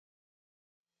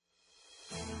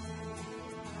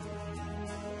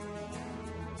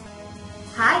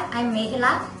Hi, I'm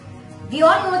Mehala. We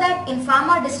all know that in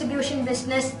pharma distribution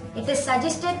business, it is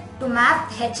suggested to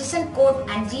map HSN code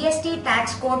and GST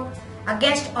tax code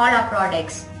against all our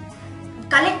products.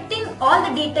 Collecting all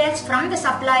the details from the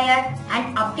supplier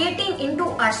and updating into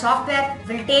our software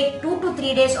will take 2 to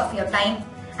 3 days of your time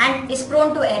and is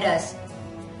prone to errors.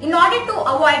 In order to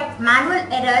avoid manual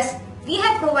errors, we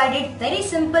have provided very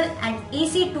simple and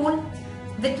easy tool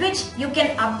with which you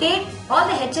can update all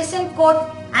the HSN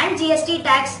code and GST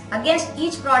tax against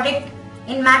each product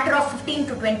in matter of 15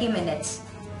 to 20 minutes.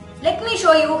 Let me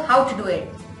show you how to do it.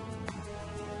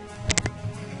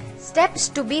 Steps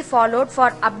to be followed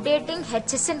for updating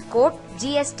HSN code,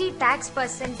 GST tax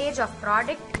percentage of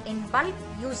product in bulk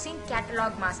using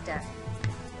Catalog Master.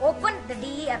 Open the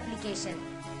DE application.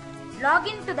 Log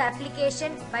into the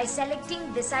application by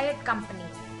selecting desired company.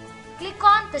 Click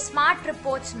on the Smart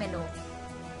Reports menu.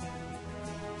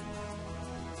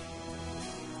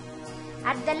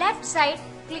 At the left side,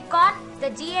 click on the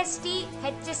GST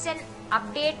HSN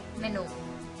Update menu.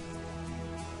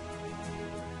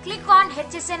 Click on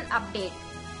HSN Update.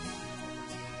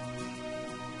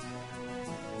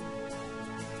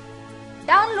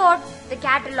 Download the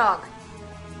catalog.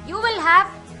 You will have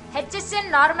HSN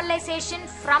normalization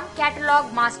from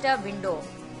Catalog Master window.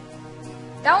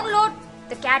 Download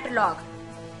the catalog.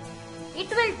 It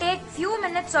will take few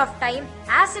minutes of time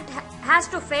as it has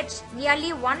to fetch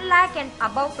nearly 1 lakh and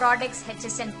above products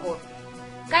HSN code.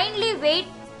 Kindly wait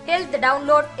till the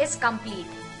download is complete.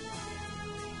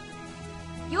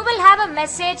 You will have a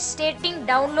message stating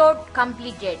download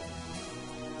completed.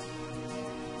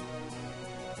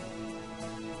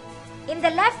 In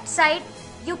the left side,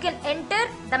 you can enter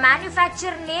the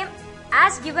manufacturer name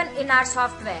as given in our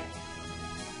software.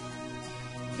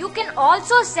 You can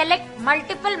also select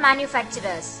multiple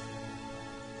manufacturers.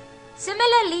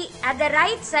 Similarly, at the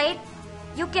right side,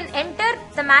 you can enter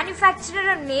the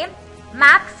manufacturer name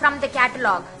mapped from the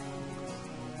catalog.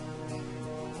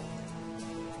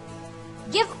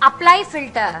 Give apply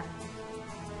filter.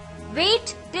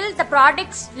 Wait till the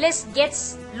products list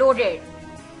gets loaded.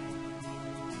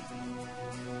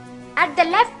 At the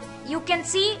left, you can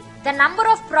see the number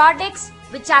of products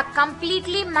which are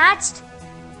completely matched,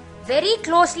 very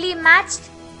closely matched,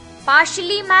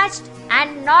 partially matched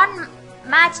and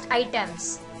non-matched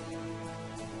items.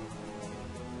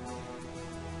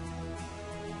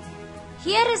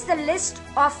 Here is the list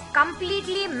of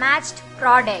completely matched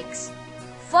products.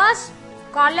 First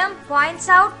column points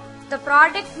out the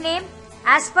product name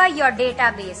as per your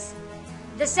database.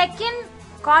 The second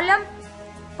column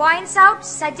points out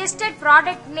suggested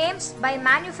product names by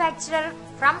manufacturer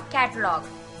from catalog.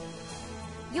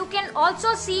 You can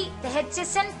also see the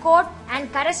HSN code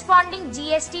and corresponding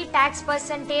GST tax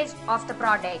percentage of the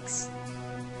products.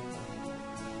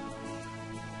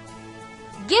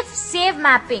 Give save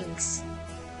mappings.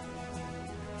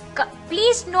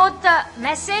 Please note the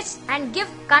message and give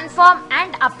confirm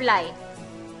and apply.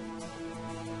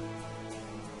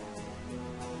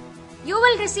 You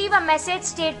will receive a message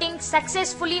stating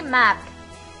successfully mapped.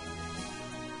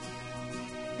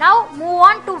 Now move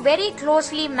on to very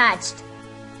closely matched.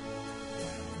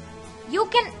 You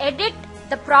can edit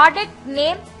the product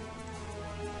name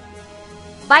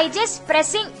by just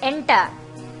pressing enter.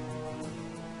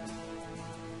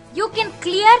 You can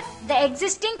clear the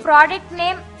existing product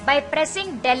name by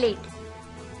pressing delete.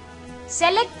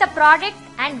 Select the product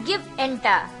and give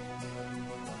enter.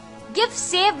 Give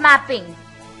save mapping.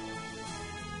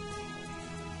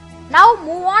 Now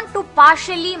move on to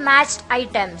partially matched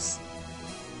items.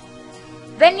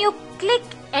 When you click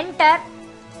enter,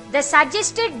 the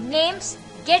suggested names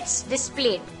gets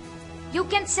displayed. You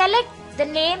can select the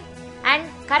name and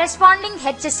corresponding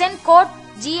HSN code,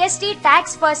 GST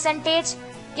tax percentage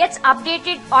gets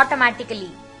updated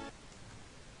automatically.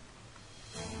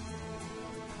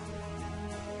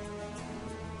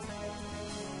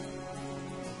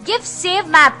 Give save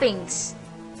mappings.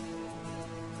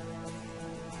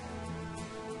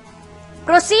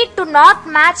 Proceed to not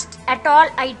matched at all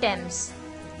items.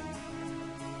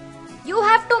 You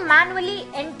have to manually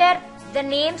enter the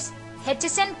names,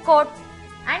 HSN code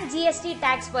and GST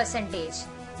tax percentage.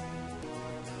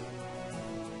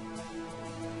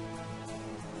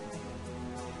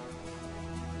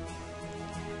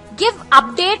 Give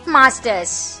update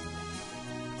masters.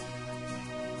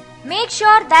 Make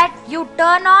sure that you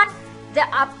turn on the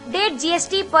update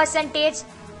GST percentage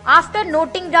after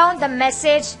noting down the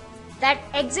message that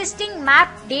existing map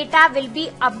data will be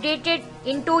updated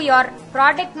into your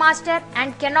product master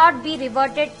and cannot be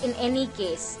reverted in any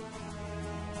case.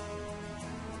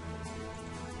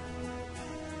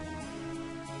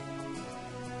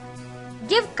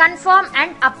 Give confirm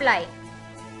and apply.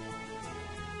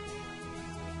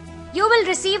 You will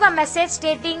receive a message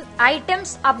stating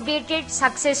items updated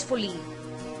successfully.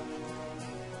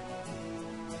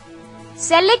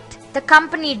 Select the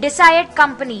desired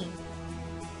company.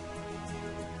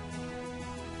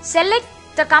 Select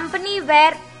the company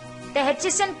where the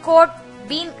HSN code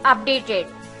been updated.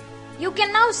 You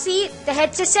can now see the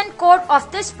HSN code of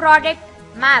this product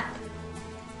map.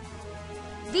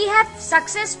 We have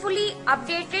successfully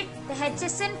updated the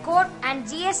HSN code and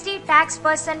GST tax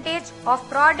percentage of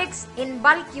products in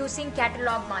bulk using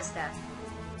Catalog Master.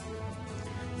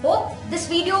 Hope this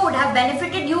video would have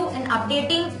benefited you in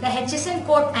updating the HSN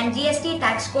code and GST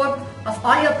tax code of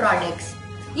all your products.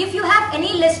 If you have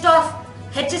any list of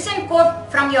HSN code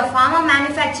from your pharma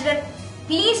manufacturer,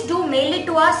 please do mail it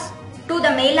to us to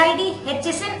the mail ID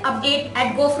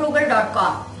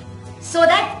hsnupdate@gofrugal.com so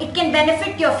that it can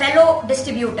benefit your fellow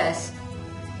distributors.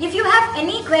 If you have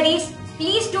any queries,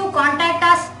 please do contact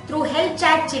us through Help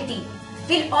Chat Chitty.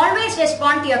 We'll always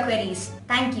respond to your queries.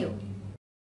 Thank you.